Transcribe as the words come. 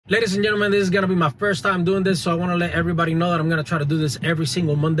Ladies and gentlemen, this is going to be my first time doing this, so I want to let everybody know that I'm going to try to do this every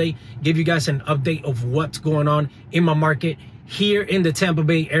single Monday, give you guys an update of what's going on in my market here in the Tampa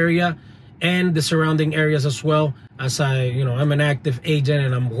Bay area and the surrounding areas as well. As I'm an active agent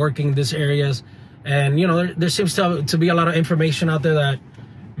and I'm working these areas, and there seems to be a lot of information out there that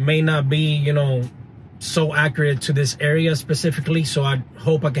may not be so accurate to this area specifically, so I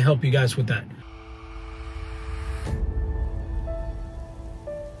hope I can help you guys with that.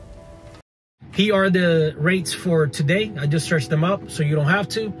 Here are the rates for today. I just searched them up so you don't have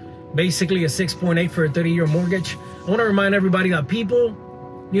to. Basically a 6.8 for a 30-year mortgage. I want to remind everybody that people,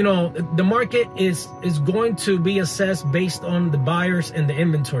 the market is going to be assessed based on the buyers and the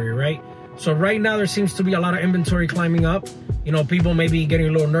inventory, right? So right now there seems to be a lot of inventory climbing up. People may be getting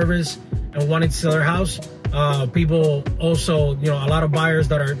a little nervous and wanting to sell their house. People also, a lot of buyers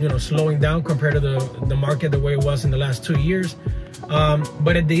that are, slowing down compared to the market the way it was in the last 2 years.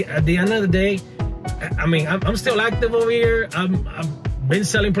 But at the end of the day, I'm still active over here. I've been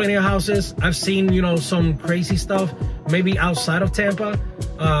selling plenty of houses. I've seen, some crazy stuff, maybe outside of Tampa.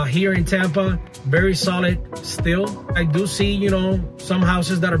 Here in Tampa, very solid still. I do see, some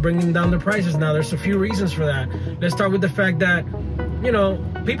houses that are bringing down the prices now. There's a few reasons for that. Let's start with the fact that,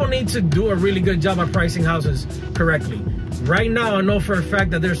 people need to do a really good job at pricing houses correctly. Right now, I know for a fact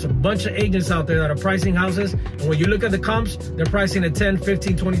that there's a bunch of agents out there that are pricing houses, and when you look at the comps, they're pricing at 10,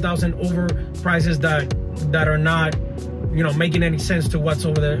 15, 20,000 over prices that are not, making any sense to what's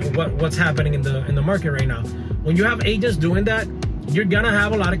over there, what's happening in the market right now. When you have agents doing that, you're gonna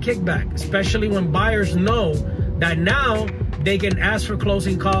have a lot of kickback, especially when buyers know that now they can ask for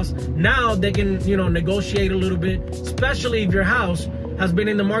closing costs. Now they can, negotiate a little bit, especially if your house has been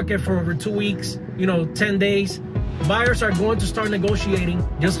in the market for over 2 weeks, 10 days. Buyers are going to start negotiating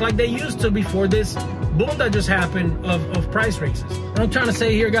just like they used to before this boom that just happened of price raises. What I'm trying to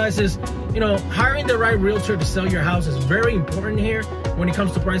say here, guys, is, hiring the right realtor to sell your house is very important here when it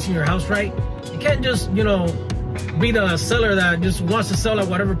comes to pricing your house right. You can't just, be the seller that just wants to sell at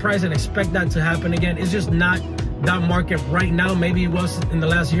whatever price and expect that to happen again. It's just not that market right now. Maybe it was in the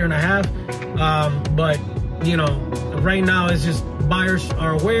last year and a half. But, right now it's just buyers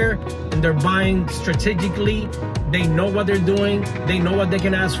are aware and they're buying strategically. They know what they're doing. They know what they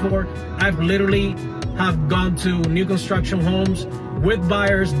can ask for. I've literally have gone to new construction homes with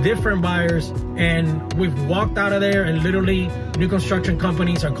buyers, different buyers, and we've walked out of there and literally new construction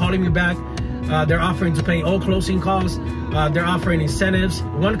companies are calling me back. They're offering to pay all closing costs. They're offering incentives.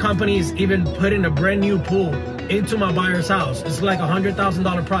 One company is even putting a brand new pool into my buyer's house. It's like a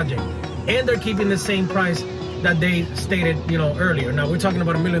 $100,000 project. And they're keeping the same price that they stated, earlier. Now we're talking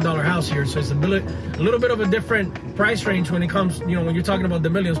about $1 million house here, so it's a little bit of a different price range when it comes, when you're talking about the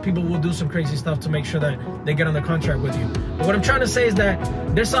millions. People will do some crazy stuff to make sure that they get under contract with you. But what I'm trying to say is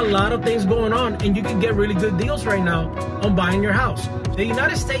that there's a lot of things going on, and you can get really good deals right now on buying your house. The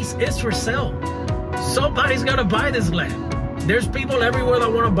United States is for sale. Somebody's gonna buy this land. There's people everywhere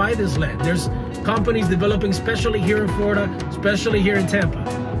that want to buy this land. There's companies developing, especially here in Florida, especially here in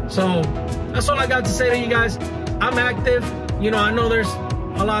Tampa. So that's all I got to say to you guys. I'm active. I know there's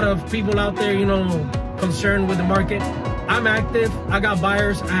a lot of people out there, concerned with the market. I'm active. I got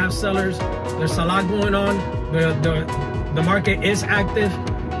buyers. I have sellers. There's a lot going on. The market is active.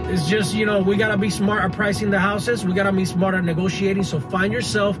 It's just, we got to be smart at pricing the houses. We got to be smart at negotiating. So find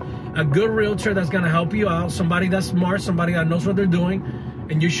yourself a good realtor that's going to help you out. Somebody that's smart, somebody that knows what they're doing,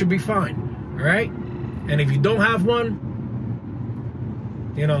 and you should be fine. All right? And if you don't have one,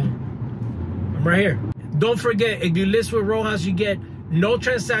 I'm right here. Don't forget, if you list with Rojas, you get no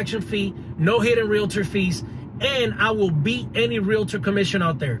transaction fee, no hidden realtor fees, and I will beat any realtor commission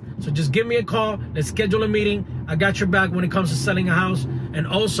out there. So just give me a call. Let's schedule a meeting. I got your back when it comes to selling a house and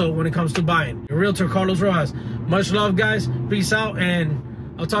also when it comes to buying. Your realtor, Carlos Rojas. Much love, guys. Peace out, and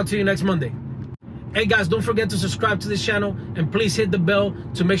I'll talk to you next Monday. Hey, guys, don't forget to subscribe to this channel, and please hit the bell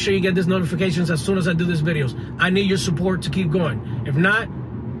to make sure you get these notifications as soon as I do these videos. I need your support to keep going. If not,